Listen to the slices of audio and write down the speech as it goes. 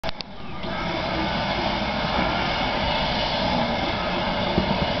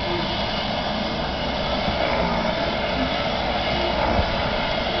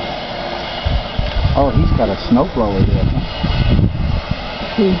got a snowblower there.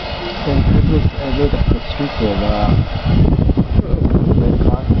 Hmm. They lit up the street there. Red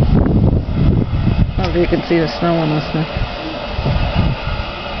car. Oh, you can see the snow on this now.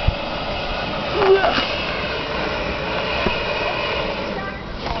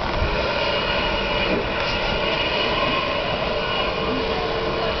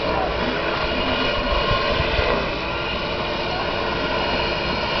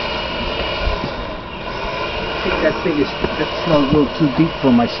 I think that snow's a little too deep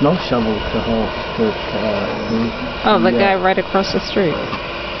for my snow shovel to hold. Oh, the guy right across the street.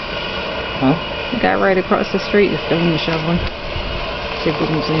 Huh? The guy right across the street is doing the shoveling. See if we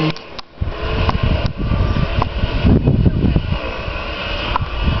can see him.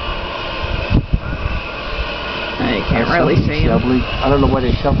 You can't really see him. I don't know why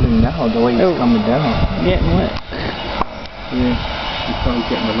they're shoveling now, the way he's coming down. Getting wet. Yeah, he's probably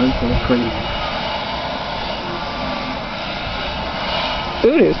getting the length of it crazy.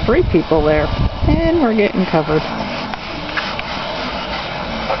 Ooh, there's 3 people there. And we're getting covered.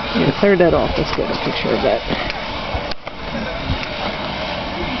 Yeah, clear that off. Let's get a picture of that.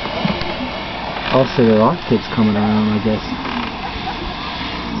 Also, there are kids coming around, I guess.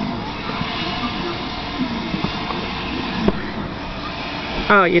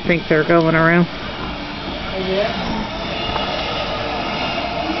 Oh, you think they're going around? Yeah.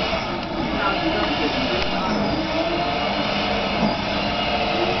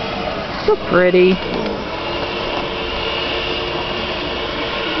 So pretty.